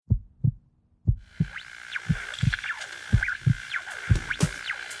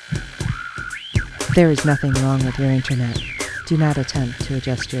There is nothing wrong with your internet. Do not attempt to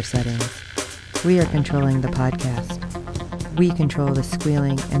adjust your settings. We are controlling the podcast. We control the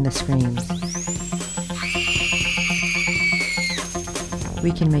squealing and the screams.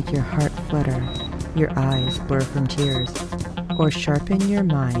 We can make your heart flutter, your eyes blur from tears, or sharpen your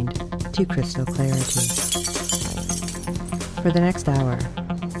mind to crystal clarity. For the next hour,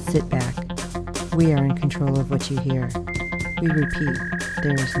 sit back. We are in control of what you hear. We repeat,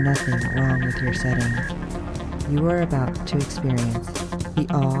 there is nothing wrong with your settings. You are about to experience the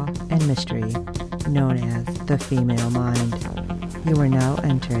awe and mystery known as the female mind. You are now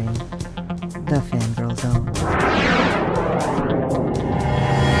entering the Fangirl Zone.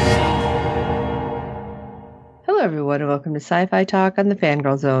 Hello everyone and welcome to Sci-Fi Talk on the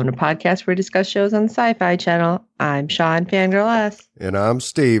Fangirl Zone, a podcast where we discuss shows on the Sci-Fi Channel. I'm Sean, Fangirl S. And I'm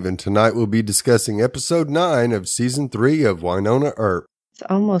Steve, and tonight we'll be discussing episode 9 of season 3 of Wynonna Earp. It's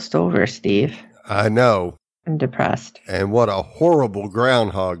almost over, Steve. I know. I'm depressed. And what a horrible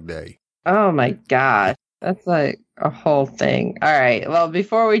Groundhog Day. Oh my God. That's like a whole thing. All right. Well,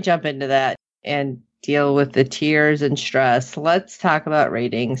 before we jump into that and deal with the tears and stress, let's talk about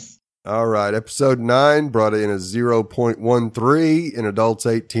ratings. All right. Episode 9 brought in a 0.13 in adults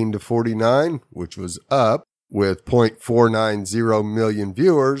 18 to 49, which was up with 0.490 million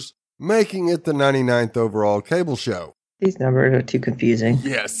viewers, making it the 99th overall cable show. These numbers are too confusing.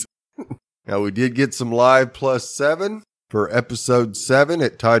 Yes. Now, we did get some live +7. For episode 7,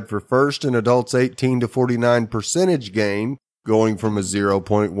 it tied for first in adults 18 to 49 percentage gain, going from a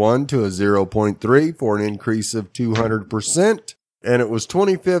 0.1 to a 0.3 for an increase of 200%. And it was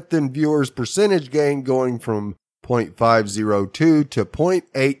 25th in viewers percentage gain, going from 0.502 to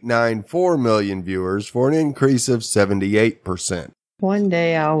 0.894 million viewers for an increase of 78%. One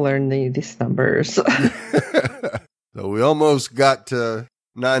day I'll learn these numbers. So we almost got to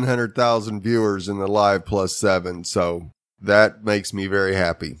 900,000 viewers in the live +7, so that makes me very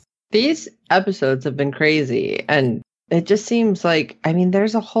happy. These episodes have been crazy, and it just seems like, I mean,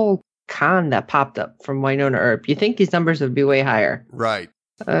 there's a whole con that popped up from Wynonna Earp. You think these numbers would be way higher. Right.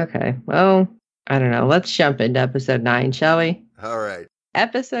 Okay, well, I don't know. Let's jump into episode 9, shall we? All right.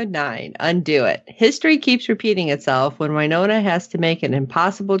 Episode 9, Undo It. History keeps repeating itself when Wynonna has to make an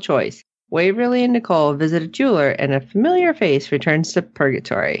impossible choice. Waverly and Nicole visit a jeweler, and a familiar face returns to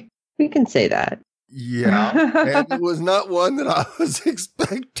purgatory. We can say that. Yeah, and it was not one that I was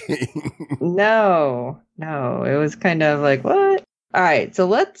expecting. No, it was kind of like, what? All right, so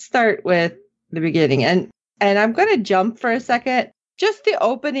let's start with the beginning. And I'm going to jump for a second. Just the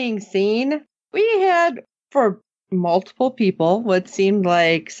opening scene, we had, for multiple people, what seemed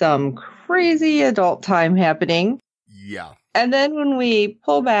like some crazy adult time happening. Yeah. And then when we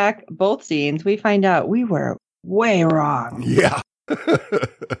pull back both scenes, we find out we were way wrong. Yeah.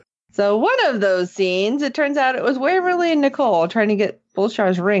 So one of those scenes, it turns out it was Waverly and Nicole trying to get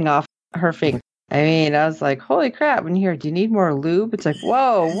Bulshar's ring off her finger. I mean, I was like, holy crap, when you hear, do you need more lube? It's like,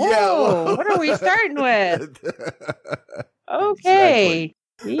 whoa, Yeah. what are we starting with? Okay.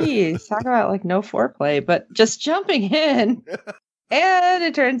 Exactly. Jeez, talk about like no foreplay, but just jumping in. And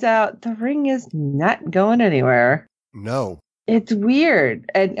it turns out the ring is not going anywhere. No. It's weird.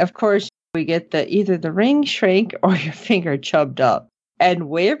 And of course, we get either the ring shrank or your finger chubbed up. And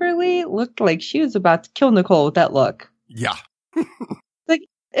Waverly looked like she was about to kill Nicole with that look. Yeah. Like,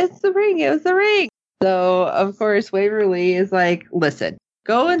 it's the ring. It was the ring. So, of course, Waverly is like, listen,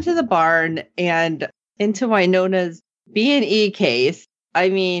 go into the barn and into Wynonna's B&E case. I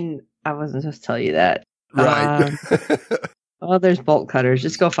mean, I wasn't supposed to tell you that. Right. Well, there's bolt cutters.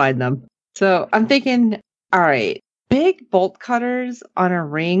 Just go find them. So I'm thinking, all right, big bolt cutters on a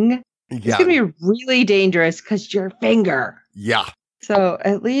ring. It's Yeah. going to be really dangerous because your finger. Yeah. So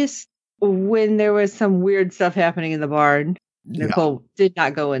at least when there was some weird stuff happening in the barn, Nicole did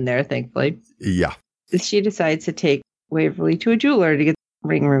not go in there, thankfully. Yeah. She decides to take Waverly to a jeweler to get the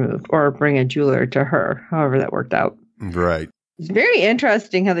ring removed, or bring a jeweler to her, however that worked out. Right. It's very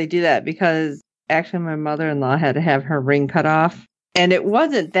interesting how they do that, because actually my mother-in-law had to have her ring cut off, and it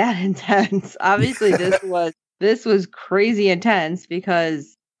wasn't that intense. Obviously, this was crazy intense,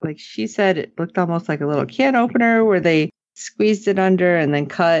 because like she said, it looked almost like a little can opener where they squeezed it under and then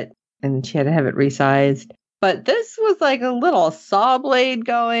cut, and she had to have it resized. But this was like a little saw blade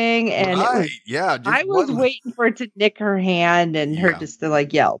going, and right. Yeah. I was waiting for it to nick her hand and her just to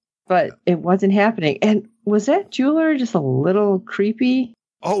like yelp, but it wasn't happening. And was that jeweler just a little creepy?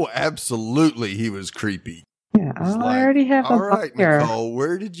 Oh, absolutely. He was creepy. Yeah, I already have all a right, buyer. Nicole,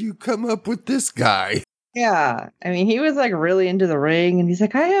 where did you come up with this guy? Yeah, I mean, he was like really into the ring, and he's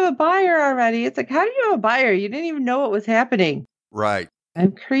like, I have a buyer already. It's like, how do you have a buyer? You didn't even know what was happening. Right.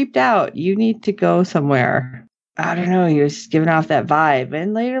 I'm creeped out. You need to go somewhere. I don't know. He was giving off that vibe.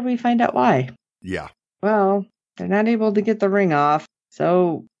 And later we find out why. Yeah. Well, they're not able to get the ring off.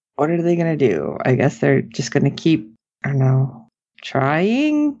 So what are they going to do? I guess they're just going to keep, I don't know,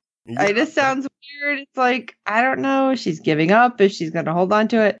 trying? Yeah. It just sounds weird. It's like, I don't know. She's giving up if she's going to hold on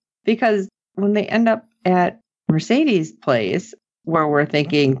to it. Because when they end up at Mercedes' place, where we're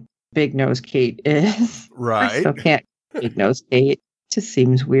thinking Big Nose Kate is, Right. I still can't Big Nose Kate. Just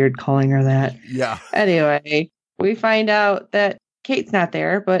seems weird calling her that. Yeah. Anyway, we find out that Kate's not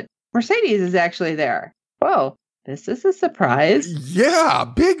there, but Mercedes is actually there. Whoa, this is a surprise. Yeah,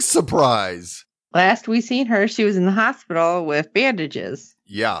 big surprise. Last we seen her, she was in the hospital with bandages.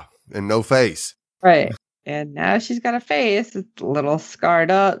 Yeah, and no face. Right. And now she's got a face. It's a little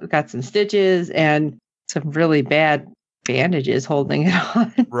scarred up, got some stitches, and some really bad bandages holding it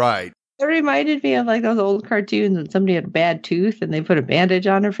on. Right. It reminded me of like those old cartoons when somebody had a bad tooth and they put a bandage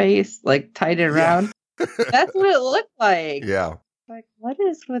on her face, like tied it around. Yeah. That's what it looked like. Yeah. Like, what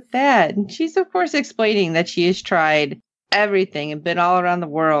is with that? And she's, of course, explaining that she has tried everything and been all around the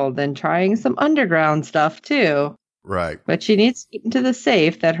world and trying some underground stuff too. Right. But she needs to get into the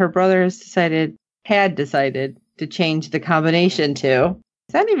safe that her brother had decided to change the combination to.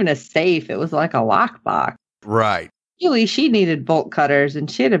 It's not even a safe. It was like a lockbox. Right. Really, she needed bolt cutters and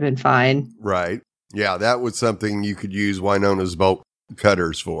she'd have been fine. Right. Yeah, that was something you could use Winona's bolt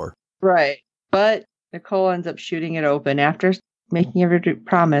cutters for. Right. But Nicole ends up shooting it open after making every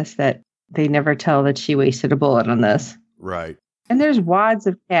promise that they never tell that she wasted a bullet on this. Right. And there's wads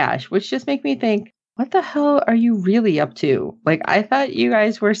of cash, which just make me think, what the hell are you really up to? Like, I thought you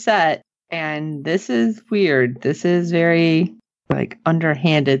guys were set, and this is weird. This is very, like,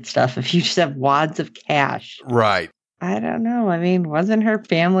 underhanded stuff if you just have wads of cash. Right. I don't know. I mean, wasn't her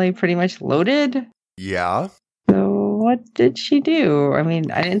family pretty much loaded? Yeah. So what did she do? I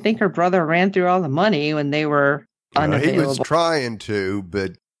mean, I didn't think her brother ran through all the money when they were unavailable. He was trying to,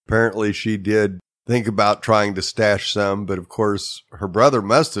 but apparently she did think about trying to stash some. But of course, her brother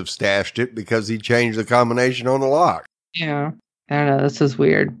must have stashed it because he changed the combination on the lock. Yeah. I don't know. This was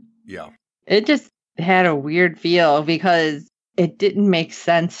weird. Yeah. It just had a weird feel because it didn't make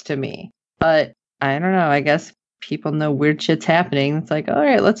sense to me. But I don't know. I guess people know weird shit's happening. It's like, all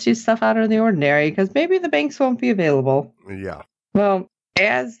right, let's do stuff out of the ordinary because maybe the banks won't be available. Yeah. Well,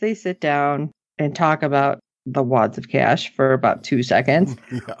 as they sit down and talk about the wads of cash for about 2 seconds,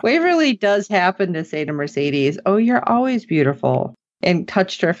 Yeah. Waverly does happen to say to Mercedes, "Oh, you're always beautiful," and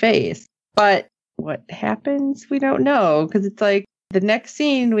touched her face. But what happens? We don't know because it's like the next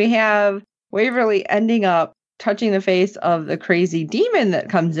scene we have Waverly ending up touching the face of the crazy demon that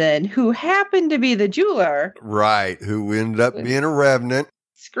comes in, who happened to be the jeweler. Right. Who ended up being a revenant.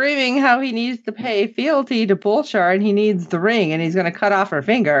 Screaming how he needs to pay fealty to Bullshar and he needs the ring and he's going to cut off her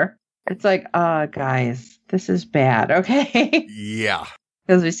finger. It's like, guys, this is bad, okay? Yeah.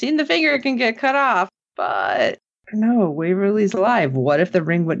 Because we've seen the finger can get cut off, but no, Waverly's alive. What if the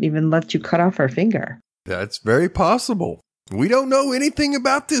ring wouldn't even let you cut off her finger? That's very possible. We don't know anything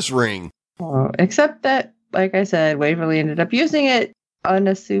about this ring. Oh, except that, like I said, Waverly ended up using it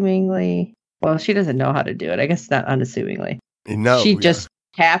unassumingly. Well, she doesn't know how to do it. I guess not unassumingly. No. She just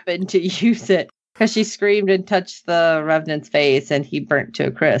happened to use it because she screamed and touched the Revenant's face and he burnt to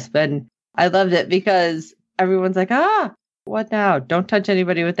a crisp. And I loved it because everyone's like, what now? Don't touch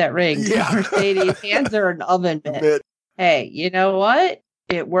anybody with that ring. Yeah. Mercedes hands her an oven mitt. Hey, you know what?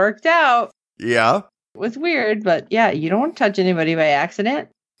 It worked out. Yeah. It was weird, but yeah, you don't want to touch anybody by accident.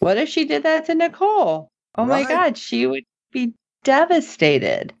 What if she did that to Nicole? Oh my God, she would be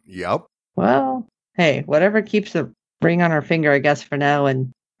devastated. Yep. Well, hey, whatever keeps the ring on her finger, I guess, for now,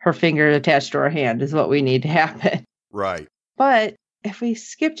 and her finger attached to her hand is what we need to happen. Right. But if we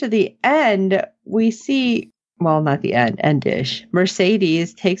skip to the end, we see, well, not the end, endish.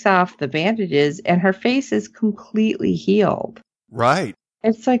 Mercedes takes off the bandages and her face is completely healed. Right.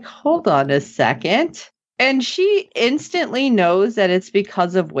 It's like, hold on a second. And she instantly knows that it's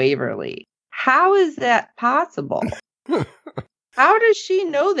because of Waverly. How is that possible? How does she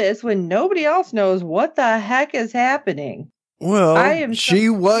know this when nobody else knows what the heck is happening? Well, she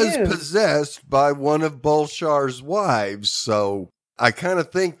was possessed by one of Bulshar's wives, so I kind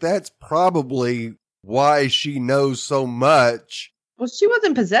of think that's probably why she knows so much. Well, she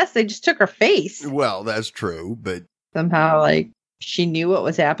wasn't possessed. They just took her face. Well, that's true, but somehow, like, she knew what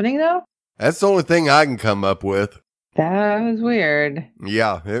was happening, though? That's the only thing I can come up with. That was weird.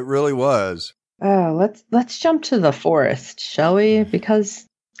 Yeah, it really was. Oh, let's jump to the forest, shall we? Because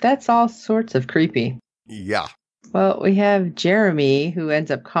that's all sorts of creepy. Yeah. Well, we have Jeremy, who ends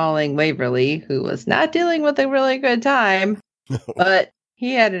up calling Waverly, who was not dealing with a really good time. But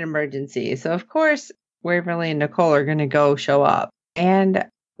he had an emergency. So, of course, Waverly and Nicole are going to go show up. And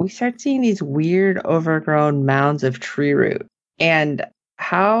we start seeing these weird overgrown mounds of tree root. And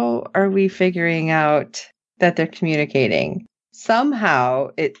how are we figuring out that they're communicating?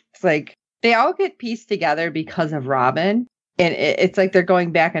 Somehow, it's like they all get pieced together because of Robin. And it's like they're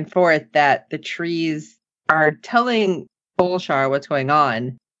going back and forth that the trees are telling Bolshar what's going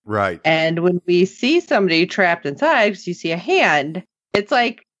on. Right. And when we see somebody trapped inside, because you see a hand, it's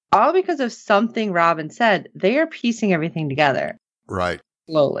like all because of something Robin said, they are piecing everything together. Right.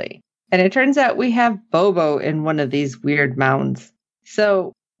 Slowly. And it turns out we have Bobo in one of these weird mounds.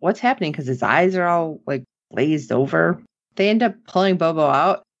 So what's happening? Because his eyes are all like glazed over. They end up pulling Bobo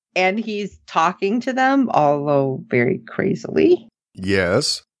out and he's talking to them, although very crazily.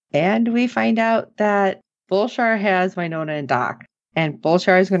 Yes. And we find out that Bolshar has Winona and Doc. And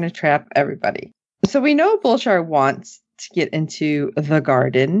Bolshar is going to trap everybody. So we know Bolshar wants to get into the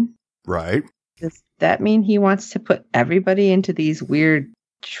garden. Right. Does that mean he wants to put everybody into these weird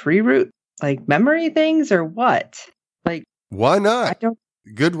tree root, like memory things or what? Like, why not?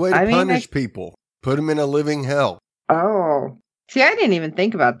 Good way to punish people. Put them in a living hell. Oh. See, I didn't even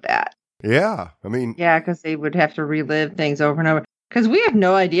think about that. Yeah. I mean. Yeah, because they would have to relive things over and over. Because we have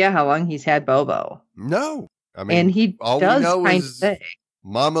no idea how long he's had Bobo. No. I mean, and he all does we know kind is of say,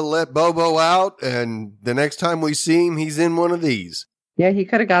 Mama let Bobo out, and the next time we see him, he's in one of these. Yeah, he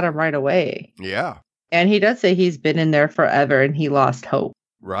could have got him right away. Yeah. And he does say he's been in there forever and he lost hope.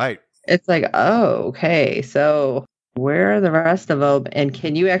 Right. It's like, oh, okay. So where are the rest of them? And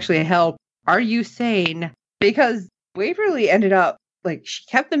can you actually help? Are you sane? Because Waverly ended up, like, she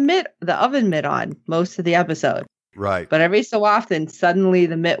kept the oven mitt on most of the episode. Right. But every so often, suddenly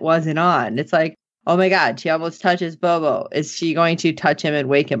the mitt wasn't on. It's like, oh my God, she almost touches Bobo. Is she going to touch him and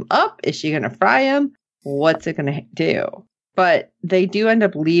wake him up? Is she going to fry him? What's it going to do? But they do end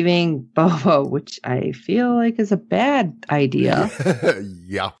up leaving Bobo, which I feel like is a bad idea.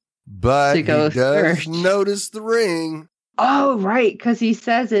 Yeah. But he does notice the ring. Oh, right. Because he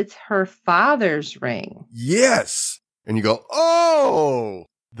says it's her father's ring. Yes. And you go, oh,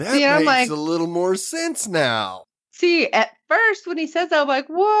 that makes a little more sense now. See, at first when he says that, I'm like,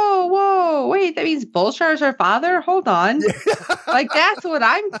 whoa, wait, that means Bolshar's her father? Hold on. Like, that's what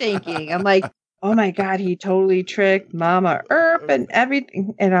I'm thinking. I'm like, oh my God, he totally tricked Mama Earp and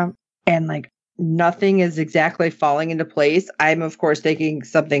everything. And like, nothing is exactly falling into place. I'm, of course, thinking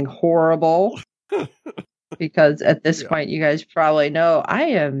something horrible. Because at this point, you guys probably know I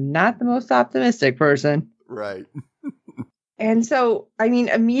am not the most optimistic person. Right. And so, I mean,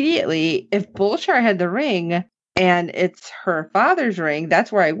 immediately, if Bolshar had the ring and it's her father's ring,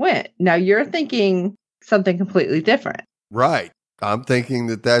 that's where I went. Now you're thinking something completely different. Right. I'm thinking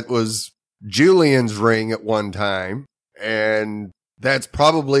that was Julian's ring at one time. And that's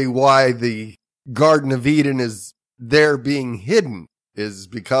probably why the Garden of Eden is there being hidden, is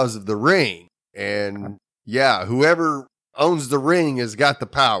because of the ring. And yeah, whoever owns the ring has got the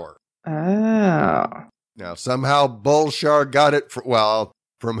power. Oh. Now, somehow Bolshar got it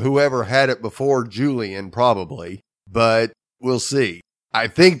from whoever had it before Julian, probably. But we'll see. I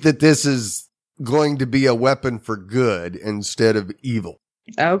think that this is going to be a weapon for good instead of evil.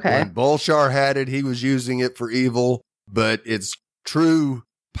 Okay. When Bolshar had it, he was using it for evil, but its true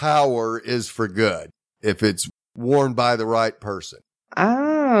power is for good if it's worn by the right person.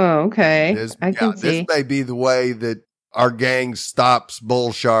 Oh, okay. I can see. This may be the way that our gang stops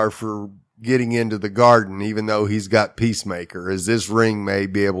Bolshar for getting into the garden, even though he's got Peacemaker, as this ring may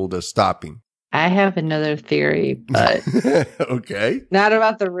be able to stop him. I have another theory, but okay. Not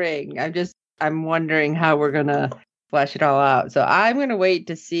about the ring. I'm wondering how we're going to flesh it all out. So I'm going to wait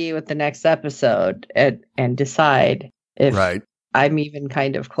to see what the next episode and decide if I'm even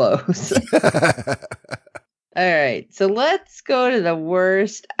kind of close. All right. So let's go to the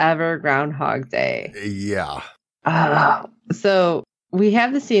worst ever Groundhog Day. Yeah. So we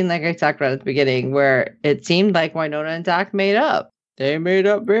have the scene, like I talked about at the beginning, where it seemed like Winona and Doc made up. They made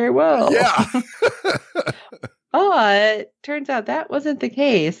up very well. Yeah. But turns out that wasn't the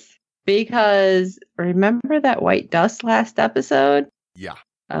case, because remember that white dust last episode? Yeah.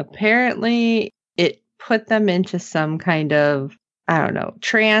 Apparently it put them into some kind of, I don't know,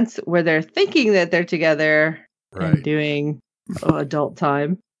 trance where they're thinking that they're together and doing adult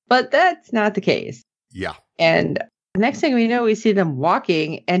time. But that's not the case. Yeah. And the next thing we know, we see them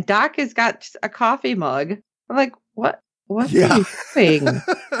walking, and Doc has got a coffee mug. I'm like, what are you doing?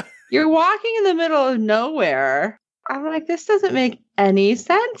 You're walking in the middle of nowhere. I'm like, this doesn't make any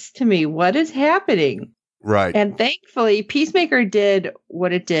sense to me. What is happening? Right. And thankfully, Peacemaker did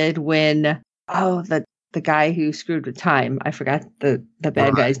what it did when, the the guy who screwed with time. I forgot the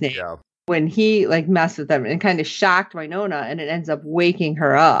bad guy's name. Yeah. When he like messed with them and kind of shocked Winona, and it ends up waking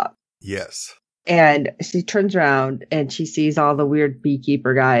her up. Yes. And she turns around and she sees all the weird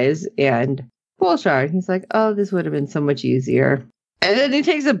beekeeper guys and Bullshard. He's like, oh, this would have been so much easier. And then he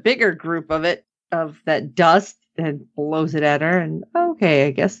takes a bigger group of that dust and blows it at her. And okay,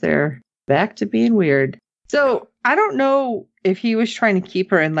 I guess they're back to being weird. So I don't know if he was trying to keep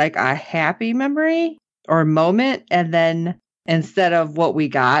her in like a happy memory or moment. And then instead of what we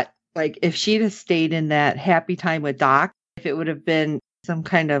got, like if she'd have stayed in that happy time with Doc, if it would have been some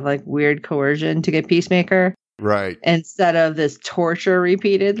kind of like weird coercion to get Peacemaker. Right. Instead of this torture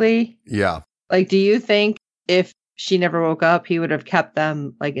repeatedly. Yeah. Like, do you think if she never woke up, he would have kept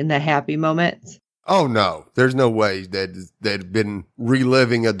them like in the happy moments? Oh, no. There's no way they'd been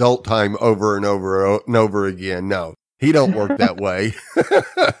reliving adult time over and over and over again. No, he don't work that way.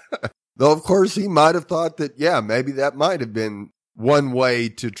 Though, of course, he might have thought that, yeah, maybe that might have been one way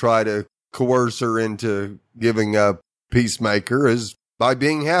to try to coerce her into giving up Peacemaker is by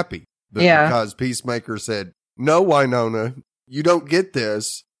being happy. But because Peacemaker said, no, Winona, you don't get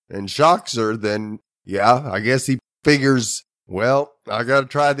this, and shocks her, then, yeah, I guess he figures, well, I got to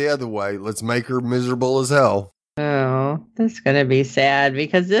try the other way. Let's make her miserable as hell. Oh, this is going to be sad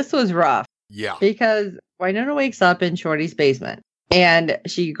because this was rough. Yeah. Because Winona wakes up in Shorty's basement and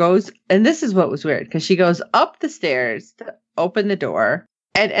she goes, and this is what was weird, because she goes up the stairs to open the door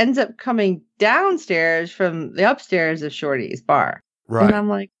and ends up coming downstairs from the upstairs of Shorty's bar. Right. And I'm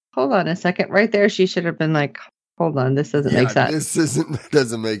like, hold on a second. Right there, she should have been like, hold on, this doesn't make sense. This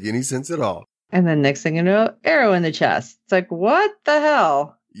doesn't make any sense at all. And then next thing you know, arrow in the chest. It's like, what the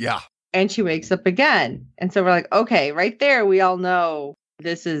hell? Yeah. And she wakes up again. And so we're like, okay, right there, we all know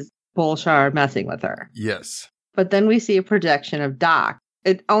this is Bullshard messing with her. Yes. But then we see a projection of Doc.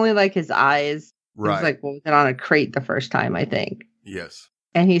 It only like his eyes. Right. It was like, well, was it on a crate the first time, I think. Yes.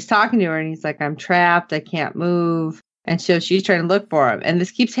 And he's talking to her and he's like, I'm trapped. I can't move. And so she's trying to look for him. And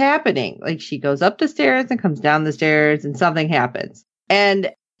this keeps happening. Like she goes up the stairs and comes down the stairs and something happens.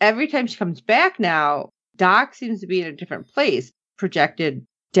 And every time she comes back now, Doc seems to be in a different place, projected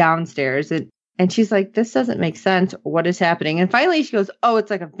downstairs. And she's like, this doesn't make sense. What is happening? And finally she goes, oh,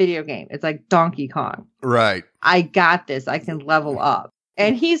 it's like a video game. It's like Donkey Kong. Right. I got this. I can level up.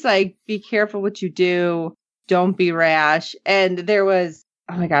 And he's like, be careful what you do. Don't be rash. And there was,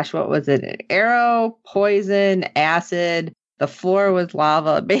 oh my gosh, what was it? An arrow, poison, acid. The floor was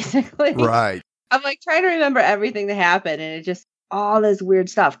lava, basically. Right. I'm like trying to remember everything that happened. And it just, all this weird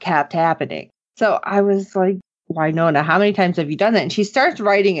stuff kept happening. So I was like, Winona, how many times have you done that? And she starts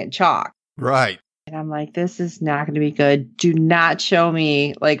writing in chalk. Right. And I'm like, this is not going to be good. Do not show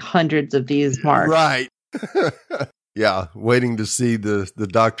me like hundreds of these marks. Right. Yeah. Waiting to see the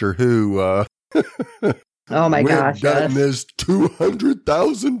Doctor Who. Oh my gosh. We've done this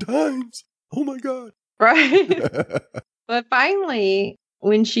 200,000 times. Oh my God. Right. But finally,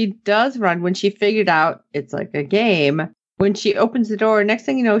 when she does run, when she figured out it's like a game, when she opens the door, next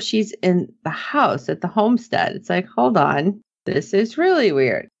thing you know, she's in the house at the homestead. It's like, hold on, this is really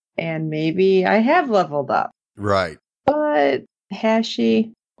weird. And maybe I have leveled up. Right. But has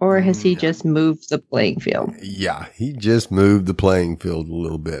she? Or has he just moved the playing field? Yeah, he just moved the playing field a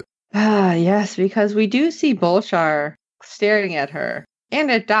little bit. Ah, yes, because we do see Bullshar staring at her and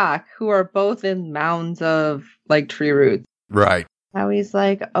at Doc, who are both in mounds of like tree roots. Right. Now he's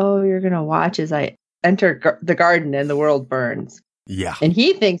like, oh, you're going to watch as I enter the garden and the world burns. Yeah. And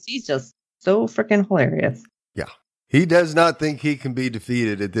he thinks he's just so freaking hilarious. Yeah. He does not think he can be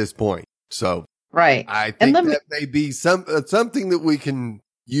defeated at this point. So right. I think that may be something that we can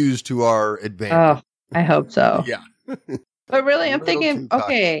use to our advantage. Oh, I hope so. Yeah. But really, I'm thinking,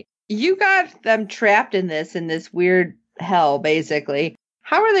 okay, you got them trapped in this weird hell, basically.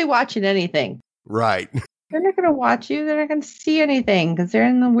 How are they watching anything? Right. They're not going to watch you. They're not going to see anything because they're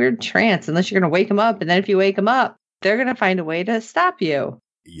in the weird trance unless you're going to wake them up. And then if you wake them up, they're going to find a way to stop you.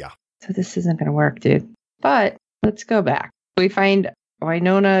 Yeah. So this isn't going to work, dude. But let's go back. We find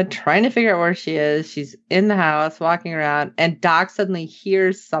Winona trying to figure out where she is. She's in the house, walking around, and Doc suddenly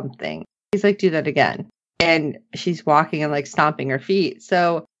hears something. He's like, do that again. And she's walking and like stomping her feet.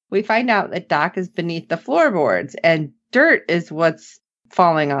 So we find out that Doc is beneath the floorboards and dirt is what's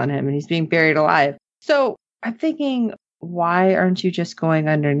falling on him and he's being buried alive. So I'm thinking, why aren't you just going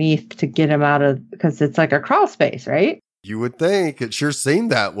underneath to get him out of, because it's like a crawl space, right? You would think. It sure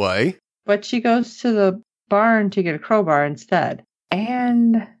seemed that way. But she goes to the barn to get a crowbar instead.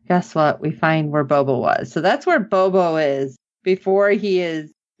 And guess what? We find where Bobo was. So that's where Bobo is before he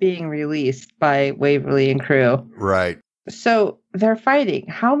is being released by Waverly and crew. Right. So they're fighting.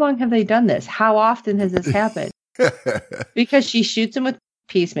 How long have they done this? How often has this happened? Because she shoots him with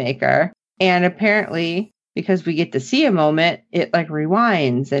Peacemaker. And apparently, because we get to see a moment, it like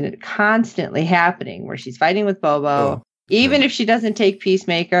rewinds and it's constantly happening where she's fighting with Bobo. Oh, Even if she doesn't take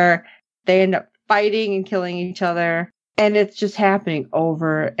Peacemaker, they end up fighting and killing each other. And it's just happening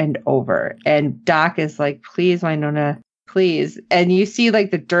over and over. And Doc is like, please, Winona, please. And you see like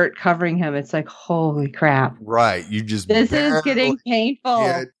the dirt covering him. It's like, holy crap. Right. You just This is getting painful.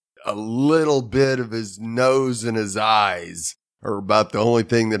 get a little bit of his nose and his eyes are about the only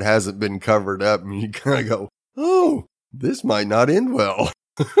thing that hasn't been covered up. And you kind of go, oh, this might not end well.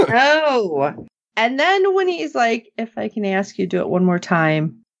 No. And then when he's like, if I can ask you to do it one more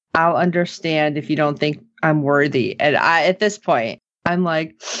time, I'll understand if you don't think I'm worthy. And at this point, I'm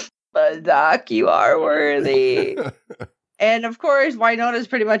like, but Doc, you are worthy. And of course, Winona's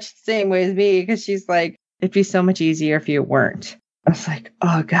pretty much the same way as me because she's like, it'd be so much easier if you weren't. I was like,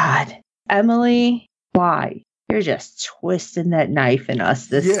 oh God, Emily, why? You're just twisting that knife in us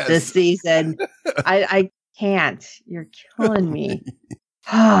this season. I can't. You're killing me.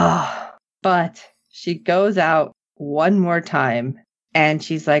 But she goes out one more time and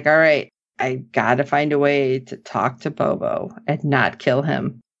she's like, all right, I gotta find a way to talk to Bobo and not kill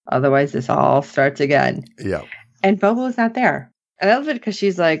him. Otherwise, this all starts again. Yeah. And Bobo's not there. And I love it because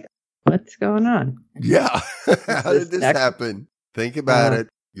she's like, what's going on? Yeah. How did this happen? Think about it.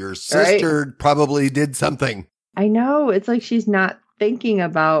 Your sister probably did something. I know. It's like she's not thinking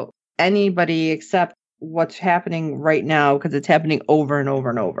about anybody except what's happening right now because it's happening over and over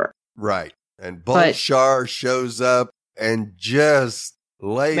and over. Right. And Bulshar shows up and just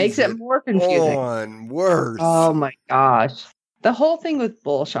makes it more confusing. On worse. Oh my gosh. The whole thing with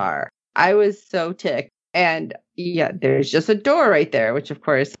Bulshar, I was so ticked. And yeah, there's just a door right there, which of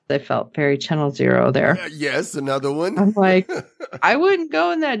course I felt very Channel Zero there. Yes, another one. I'm like, I wouldn't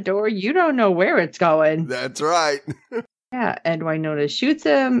go in that door. You don't know where it's going. That's right. Yeah, and Winona shoots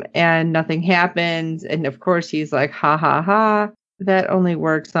him and nothing happens. And of course he's like, ha ha ha. That only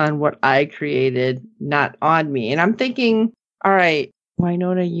works on what I created, not on me. And I'm thinking, all right,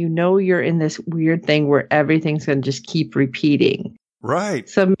 Winona, you know you're in this weird thing where everything's going to just keep repeating. Right.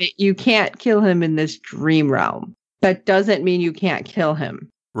 So you can't kill him in this dream realm. That doesn't mean you can't kill him.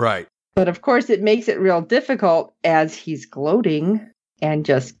 Right. But of course, it makes it real difficult as he's gloating and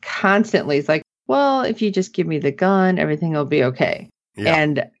just constantly is like, well, if you just give me the gun, everything will be okay. Yeah.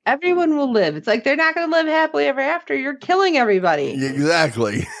 And everyone will live. It's like they're not going to live happily ever after. You're killing everybody.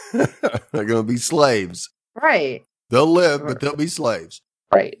 Exactly. They're going to be slaves. Right. They'll live, but they'll be slaves.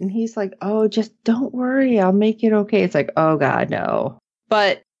 Right. And he's like, oh, just don't worry. I'll make it okay. It's like, oh, God, no.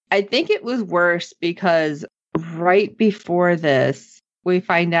 But I think it was worse because right before this, we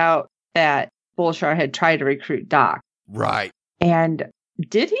find out that Bulshar had tried to recruit Doc. Right. And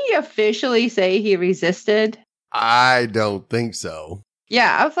did he officially say he resisted? I don't think so.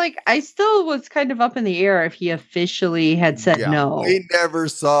 Yeah, I was like, I still was kind of up in the air if he officially had said no. We never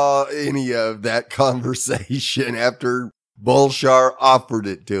saw any of that conversation after Bulshar offered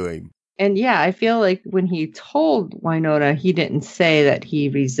it to him. And yeah, I feel like when he told Winona, he didn't say that he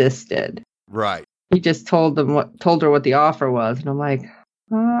resisted. Right. He just told her what the offer was. And I'm like,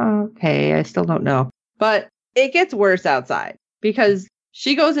 oh, okay, I still don't know. But it gets worse outside because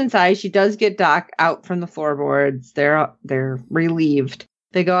she goes inside. She does get Doc out from the floorboards. They're relieved.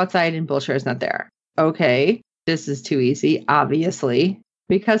 They go outside and Bulshar's not there. Okay, this is too easy, obviously,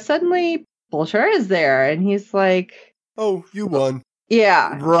 because suddenly Bulshar is there and he's like, oh, you won.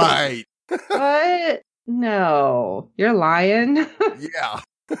 Yeah. Right. What? No, you're lying. Yeah.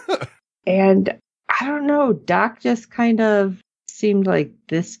 And I don't know. Doc just kind of seemed like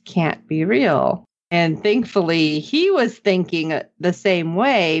this can't be real. And thankfully, he was thinking the same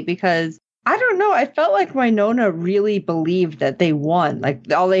way because I don't know. I felt like Winona really believed that they won. Like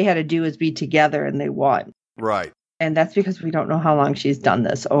all they had to do was be together and they won. Right. And that's because we don't know how long she's done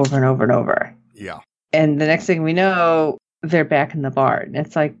this over and over and over. Yeah. And the next thing we know, they're back in the bar. And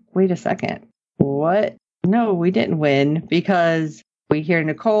it's like, wait a second. What? No, we didn't win because we hear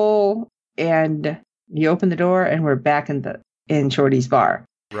Nicole and you open the door and we're back in Shorty's bar.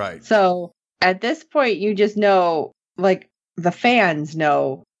 Right. So at this point, you just know, like the fans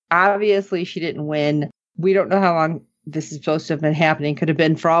know, obviously she didn't win. We don't know how long this is supposed to have been happening. Could have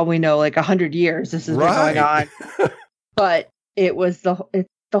been, for all we know, like 100 years. This has been going on. But it was the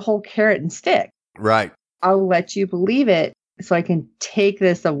whole carrot and stick. Right. I'll let you believe it so I can take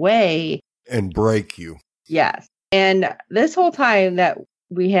this away. And break you. Yes. And this whole time that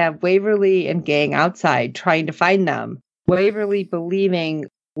we have Waverly and gang outside trying to find them, Waverly believing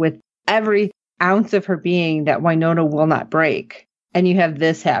with every ounce of her being that Winona will not break. And you have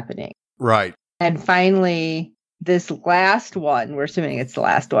this happening. Right. And finally, this last one, we're assuming it's the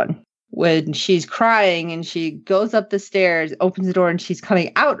last one, when she's crying and she goes up the stairs, opens the door, and she's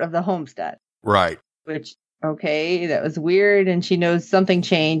coming out of the homestead. Right. Which, okay, that was weird. And she knows something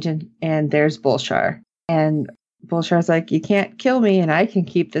changed. And there's Bulshar. And Bulshar's like, you can't kill me and I can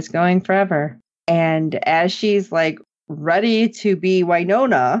keep this going forever. And as she's like ready to be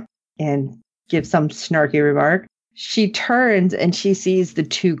Winona and give some snarky remark, she turns and she sees the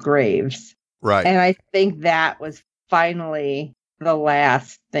two graves. Right. And I think that was finally the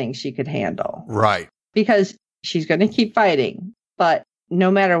last thing she could handle. Right. Because she's going to keep fighting. But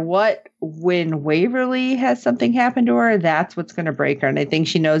no matter what, when Waverly has something happen to her, that's what's going to break her. And I think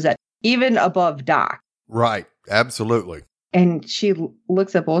she knows that even above Doc. Right. Absolutely. And she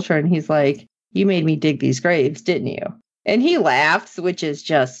looks at Bulshar and he's like, you made me dig these graves, didn't you? And he laughs, which is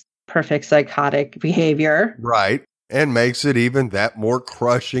just perfect psychotic behavior. Right. And makes it even that more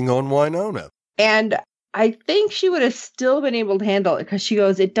crushing on Winona. And I think she would have still been able to handle it because she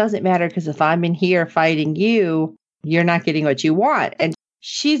goes, it doesn't matter because if I'm in here fighting you, you're not getting what you want. And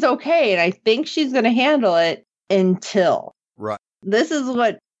she's okay. And I think she's going to handle it until. Right. This is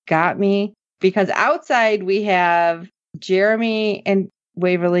what got me because outside we have Jeremy and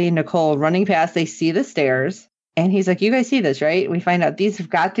Waverly and Nicole running past. They see the stairs and he's like, you guys see this, right? We find out these have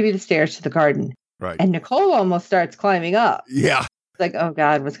got to be the stairs to the garden. Right. And Nicole almost starts climbing up. Yeah. It's like, oh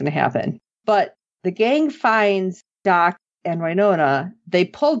God, what's going to happen? But the gang finds Doc and Winona. They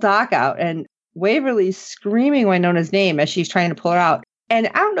pull Doc out and Waverly's screaming Winona's name as she's trying to pull her out. And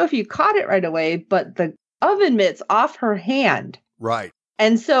I don't know if you caught it right away, but the oven mitt's off her hand. Right.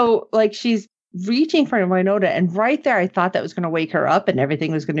 And so like she's reaching for Winona. And right there, I thought that was going to wake her up and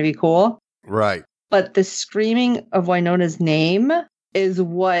everything was going to be cool. Right. But the screaming of Winona's name is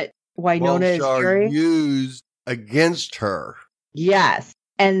what Winona is hearing. Used against her. Yes.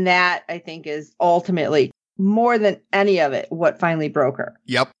 And that, I think, is ultimately, more than any of it, what finally broke her.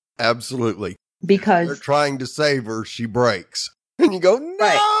 Yep, absolutely. Because they're trying to save her, she breaks. And you go,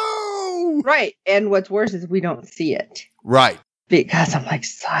 no! Right. And what's worse is we don't see it. Right. Because I'm like,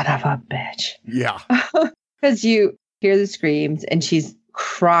 son of a bitch. Yeah. Because you hear the screams and she's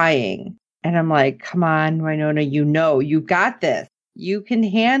crying. And I'm like, come on, Winona, you got this. You can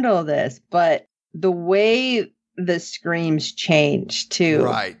handle this. But the way the screams changed too.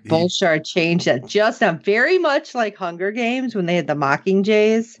 Right. Bulshar changed that just now, very much like Hunger Games when they had the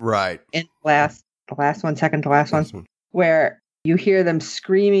Mockingjays. Right. In the last one, second to last one, where you hear them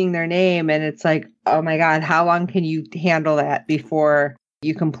screaming their name and it's like, oh my God, how long can you handle that before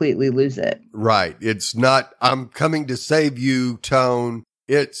you completely lose it? Right. It's not, I'm coming to save you tone.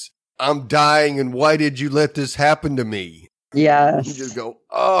 It's, I'm dying and why did you let this happen to me? Yes. You just go,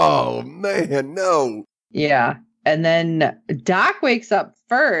 oh man, no. Yeah. And then Doc wakes up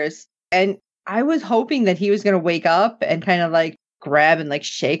first. And I was hoping that he was going to wake up and kind of like grab and like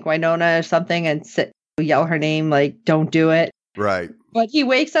shake Winona or something and yell her name, like, don't do it. Right. But he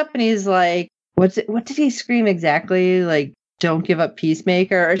wakes up and he's like, what did he scream exactly? Like, don't give up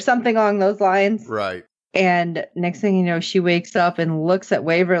Peacemaker or something along those lines. Right. And next thing you know, she wakes up and looks at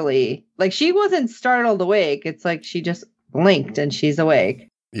Waverly. Like she wasn't startled awake. It's like she just blinked and she's awake.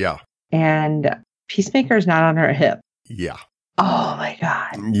 Yeah. And Peacemaker's not on her hip. Yeah. Oh my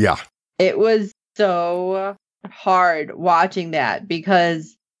God. Yeah. It was so hard watching that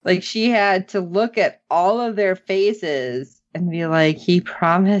because like she had to look at all of their faces and be like, he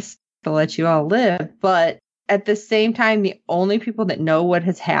promised to let you all live. But at the same time, the only people that know what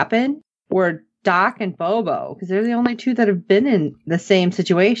has happened were Doc and Bobo because they're the only two that have been in the same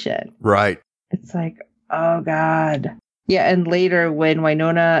situation. Right. It's like, oh God. Yeah, and later when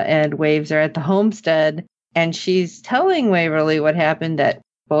Winona and Waves are at the homestead and she's telling Waverly what happened, that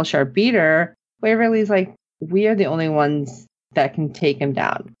Bulshar beat her, Waverly's like, we are the only ones that can take him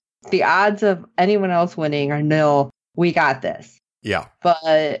down. The odds of anyone else winning are nil. We got this. Yeah.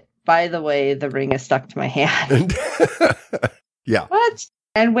 But by the way, the ring is stuck to my hand. Yeah. What?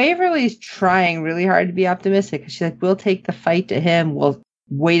 And Waverly's trying really hard to be optimistic. She's like, we'll take the fight to him. We'll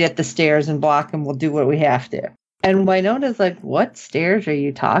wait at the stairs and block him. We'll do what we have to. And Winona's like, what stairs are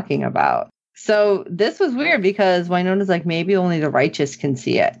you talking about? So this was weird because Winona's like, maybe only the righteous can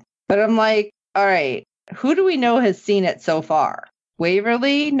see it. But I'm like, all right, who do we know has seen it so far?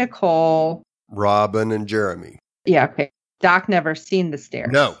 Waverly, Nicole, Robin, and Jeremy. Yeah, okay. Doc never seen the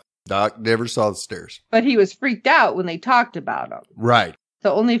stairs. No, Doc never saw the stairs. But he was freaked out when they talked about them. Right.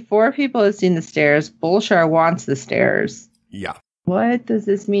 So only 4 people have seen the stairs. Bulshar wants the stairs. Yeah. What does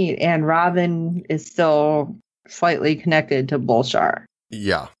this mean? And Robin is still slightly connected to Bulshar.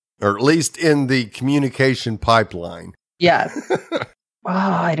 Yeah. Or at least in the communication pipeline. Yes.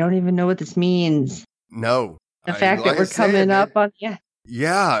 I don't even know what this means. No. The fact that we're coming up on...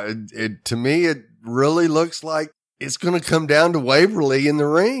 Yeah, to me, it really looks like it's going to come down to Waverly in the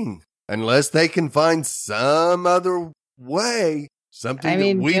ring. Unless they can find some other way, something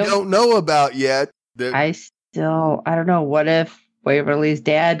that we don't know about yet. I don't know. What if Waverly's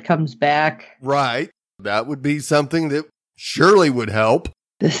dad comes back? Right. That would be something that surely would help.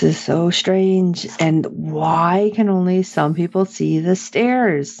 This is so strange. And why can only some people see the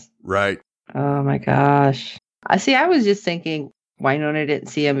stairs? Right. Oh my gosh. I was just thinking Wynonna didn't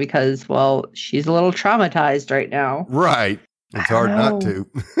see him because, well, she's a little traumatized right now. Right. It's hard not to.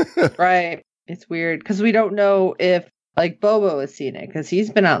 Right. It's weird because we don't know if, like, Bobo has seen it because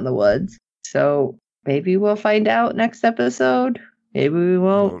he's been out in the woods. So maybe we'll find out next episode. Maybe we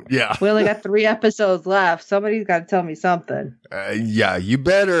won't. Yeah. We only got 3 episodes left. Somebody's got to tell me something. Yeah, you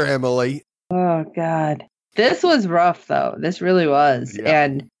better, Emily. Oh, God. This was rough, though. This really was. Yeah.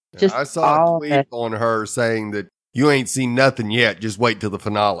 And just I saw a tweet on her saying that you ain't seen nothing yet. Just wait till the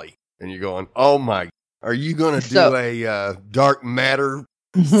finale. And you're going, oh, my. Are you going to do a Dark Matter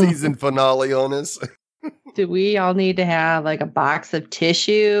season finale on us? Do we all need to have like a box of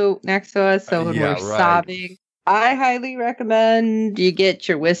tissue next to us so when we're sobbing? I highly recommend you get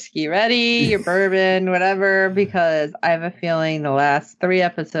your whiskey ready, your bourbon, whatever, because I have a feeling the last 3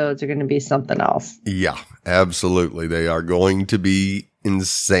 episodes are going to be something else. Yeah, absolutely. They are going to be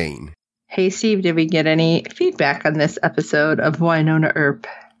insane. Hey, Steve, did we get any feedback on this episode of Wynonna Earp?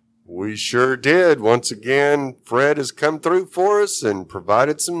 We sure did. Once again, Fred has come through for us and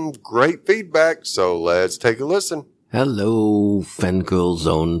provided some great feedback. So let's take a listen. Hello, Fangirl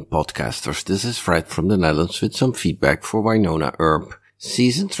Zone podcasters. This is Fred from the Netherlands with some feedback for Wynonna Earp,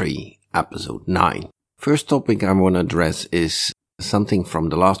 Season 3, Episode 9. First topic I want to address is something from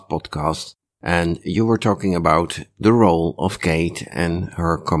the last podcast, and you were talking about the role of Kate and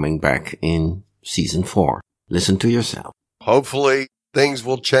her coming back in Season 4. Listen to yourself. Hopefully things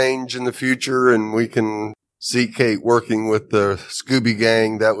will change in the future and we can see Kate working with the Scooby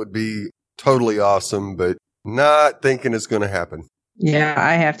Gang. That would be totally awesome, but not thinking it's going to happen. Yeah,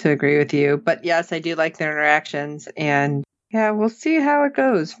 I have to agree with you. But yes, I do like their interactions. And yeah, we'll see how it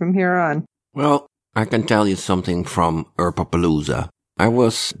goes from here on. Well, I can tell you something from Earpapalooza. I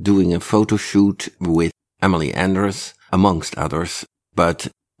was doing a photo shoot with Emily Andres, amongst others. But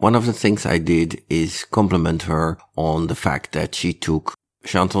one of the things I did is compliment her on the fact that she took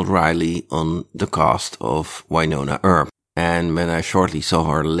Chantal Riley on the cast of Wynonna Earp. And when I shortly saw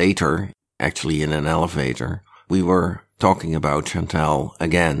her later, actually in an elevator, we were talking about Chantal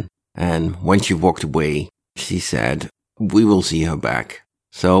again. And when she walked away, she said, we will see her back.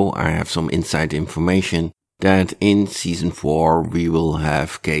 So I have some inside information that in Season 4 we will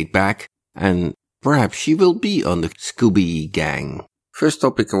have Kate back and perhaps she will be on the Scooby Gang. First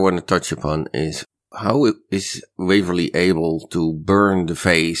topic I want to touch upon is how is Waverly able to burn the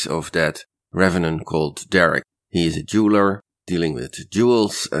face of that revenant called Derek? He is a jeweler dealing with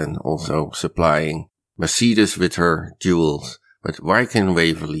jewels and also supplying Mercedes with her jewels. But why can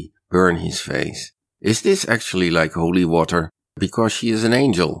Waverly burn his face? Is this actually like holy water because she is an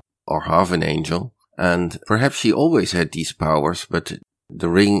angel or half an angel? And perhaps she always had these powers, but the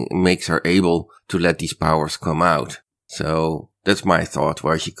ring makes her able to let these powers come out. So that's my thought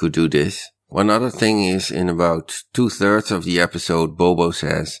why she could do this. One other thing is in about 2/3 of the episode, Bobo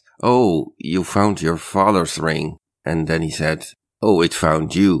says, oh, you found your father's ring. And then he said, oh, it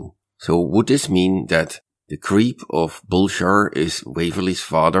found you. So would this mean that the creep of Bulshar is Waverly's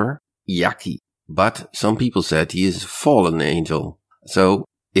father? Yucky. But some people said he is a fallen angel. So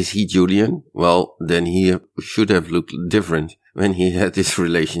is he Julian? Well, then he should have looked different when he had this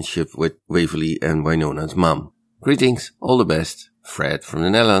relationship with Waverly and Wynonna's mom. Greetings, all the best. Fred from the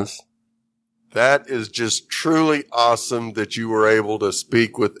Netherlands. That is just truly awesome that you were able to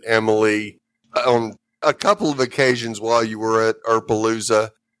speak with Emily on a couple of occasions while you were at Earpalooza,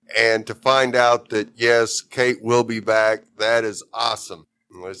 and to find out that, yes, Kate will be back. That is awesome.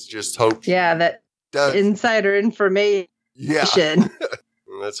 Let's just hope. Yeah, that does. Insider information. Yeah.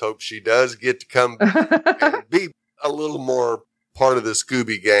 Let's hope she does get to come and be a little more part of the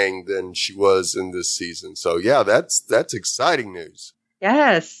Scooby Gang than she was in this season. So, yeah, that's exciting news.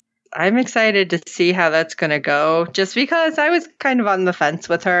 Yes. I'm excited to see how that's going to go, just because I was kind of on the fence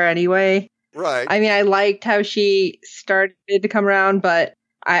with her anyway. Right. I mean, I liked how she started to come around, but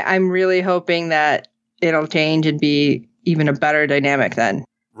I'm really hoping that it'll change and be even a better dynamic then.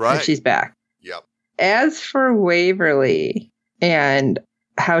 Right. When she's back. Yep. As for Waverly and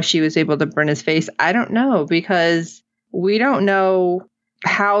how she was able to burn his face, I don't know, because we don't know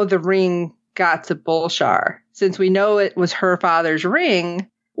how the ring got to Bulshar. Since we know it was her father's ring,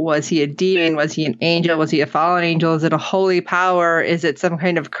 was he a demon? Was he an angel? Was he a fallen angel? Is it a holy power? Is it some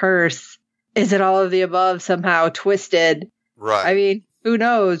kind of curse? Is it all of the above somehow twisted? Right. I mean, who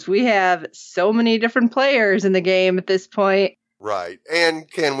knows? We have so many different players in the game at this point. Right.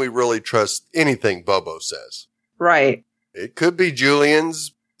 And can we really trust anything Bobo says? Right. It could be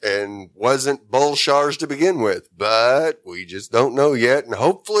Julian's and wasn't Bulshar's to begin with, but we just don't know yet. And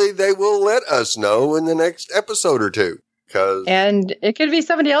hopefully they will let us know in the next episode or two. And it could be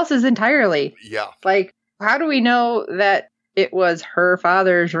somebody else's entirely. Yeah. Like, how do we know that it was her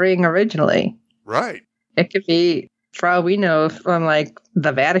father's ring originally? Right. It could be, for all we know, from like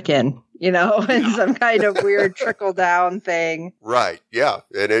the Vatican, and some kind of weird trickle down thing. Right. Yeah.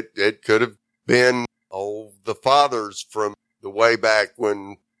 And it could have been, the fathers from the way back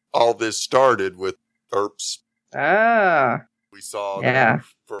when all this started with Earps. Ah. We saw that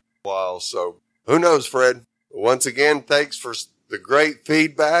for a while. So who knows, Fred? Once again, thanks for the great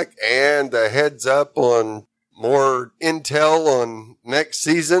feedback and the heads up on more intel on next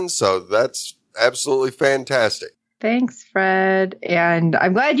season. So that's absolutely fantastic. Thanks, Fred. And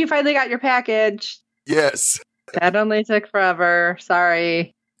I'm glad you finally got your package. Yes. That only took forever.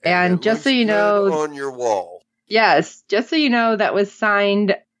 Sorry. And just so you know, on your wall. Yes. Just so you know, that was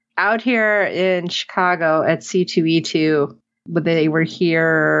signed out here in Chicago at C2E2. But they were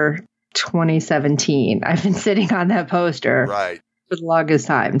here 2017. I've been sitting on that poster for the longest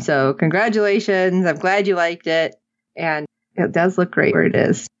time. So congratulations. I'm glad you liked it. And it does look great where it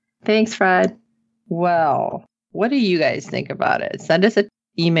is. Thanks, Fred. Well, what do you guys think about it? Send us an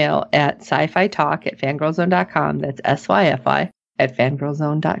email at sci-fi talk@fangirlzone.com. That's SYFI at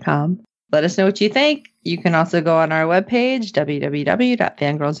fangirlzone.com. Let us know what you think. You can also go on our webpage,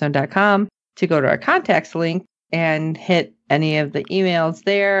 www.fangirlzone.com, to go to our contacts link and hit any of the emails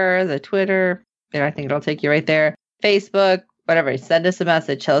there, the Twitter, I think it'll take you right there, Facebook, whatever. Send us a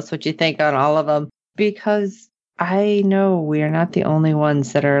message. Tell us what you think on all of them, because I know we are not the only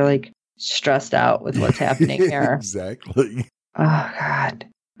ones that are like stressed out with what's happening here. Exactly. Oh, God.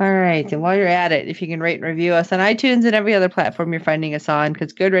 All right. And while you're at it, if you can rate and review us on iTunes and every other platform you're finding us on,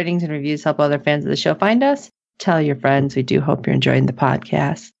 because good ratings and reviews help other fans of the show find us. Tell your friends. We do hope you're enjoying the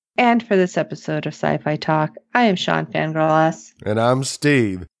podcast. And for this episode of Sci-Fi Talk, I am Sean Fangirl S. And I'm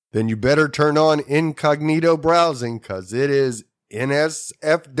Steve. Then you better turn on incognito browsing, because it is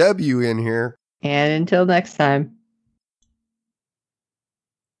NSFW in here. And until next time.